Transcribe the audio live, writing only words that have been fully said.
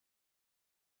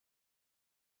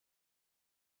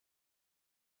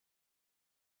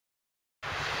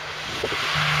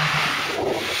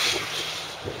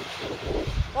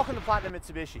Platinum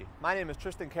Mitsubishi. My name is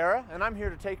Tristan Cara, and I'm here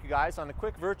to take you guys on a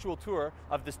quick virtual tour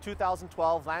of this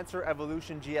 2012 Lancer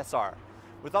Evolution GSR.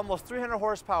 With almost 300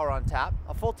 horsepower on tap,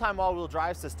 a full-time all-wheel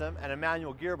drive system, and a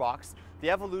manual gearbox, the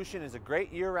Evolution is a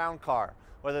great year-round car,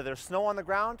 whether there's snow on the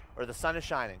ground or the sun is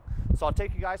shining. So I'll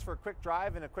take you guys for a quick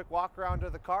drive and a quick walk around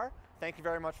of the car. Thank you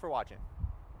very much for watching.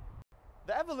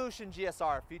 The Evolution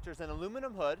GSR features an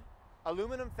aluminum hood,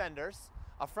 aluminum fenders,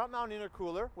 a front mount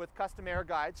intercooler with custom air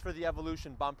guides for the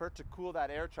Evolution bumper to cool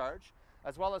that air charge,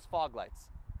 as well as fog lights.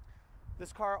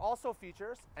 This car also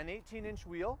features an 18-inch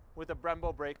wheel with a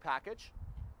Brembo brake package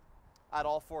at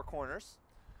all four corners,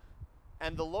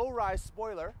 and the low-rise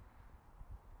spoiler,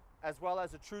 as well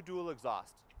as a true dual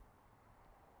exhaust.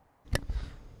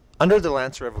 Under the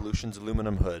Lancer Evolution's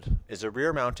aluminum hood is a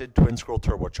rear-mounted twin-scroll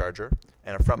turbocharger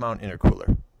and a front-mount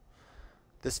intercooler.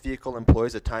 This vehicle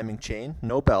employs a timing chain,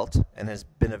 no belt, and has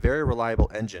been a very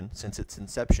reliable engine since its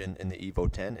inception in the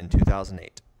Evo 10 in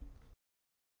 2008.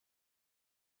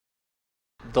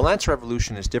 The Lancer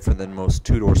Evolution is different than most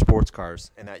two-door sports cars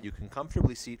in that you can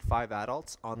comfortably seat 5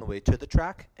 adults on the way to the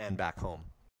track and back home.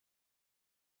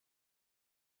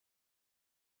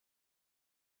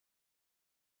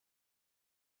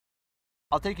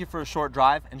 I'll take you for a short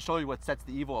drive and show you what sets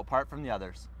the Evo apart from the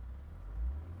others.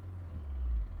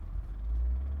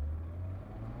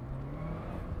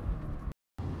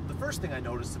 The first thing I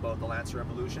noticed about the Lancer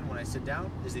Evolution when I sit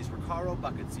down is these Recaro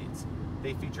bucket seats.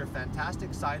 They feature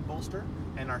fantastic side bolster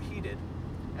and are heated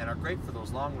and are great for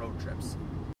those long road trips.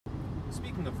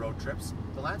 Speaking of road trips,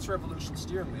 the Lancer Evolution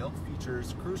steering wheel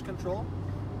features cruise control,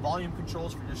 volume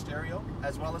controls for your stereo,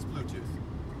 as well as Bluetooth.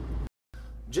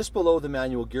 Just below the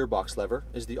manual gearbox lever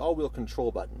is the all-wheel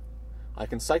control button. I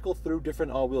can cycle through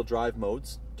different all-wheel drive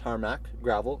modes, tarmac,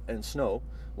 gravel, and snow,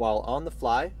 while on the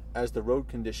fly as the road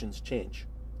conditions change.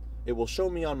 It will show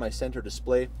me on my center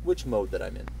display which mode that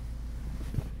I'm in.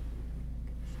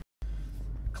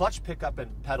 Clutch pickup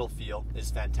and pedal feel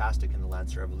is fantastic in the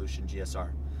Lancer Evolution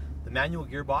GSR. The manual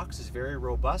gearbox is very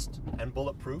robust and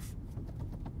bulletproof.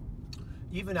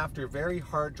 Even after very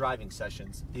hard driving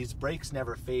sessions, these brakes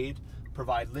never fade,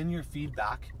 provide linear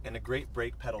feedback, and a great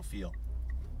brake pedal feel.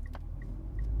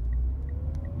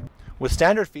 With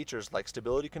standard features like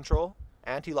stability control,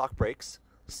 anti-lock brakes,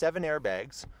 7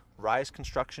 airbags, Rise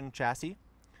construction chassis,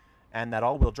 and that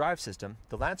all-wheel drive system,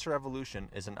 the Lancer Evolution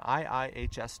is an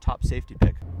IIHS top safety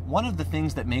pick. One of the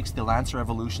things that makes the Lancer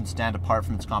Evolution stand apart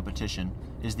from its competition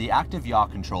is the active yaw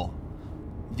control.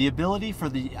 The ability for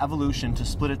the Evolution to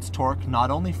split its torque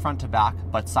not only front to back,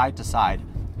 but side to side,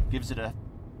 gives it a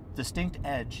distinct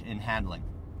edge in handling.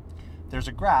 There's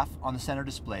a graph on the center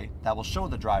display that will show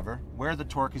the driver where the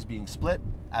torque is being split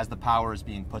as the power is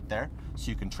being put there,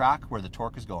 so you can track where the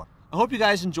torque is going. I hope you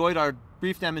guys enjoyed our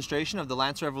brief demonstration of the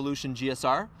Lancer Evolution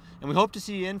GSR, and we hope to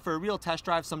see you in for a real test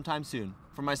drive sometime soon.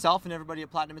 For myself and everybody at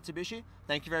Platinum Mitsubishi,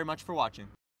 thank you very much for watching.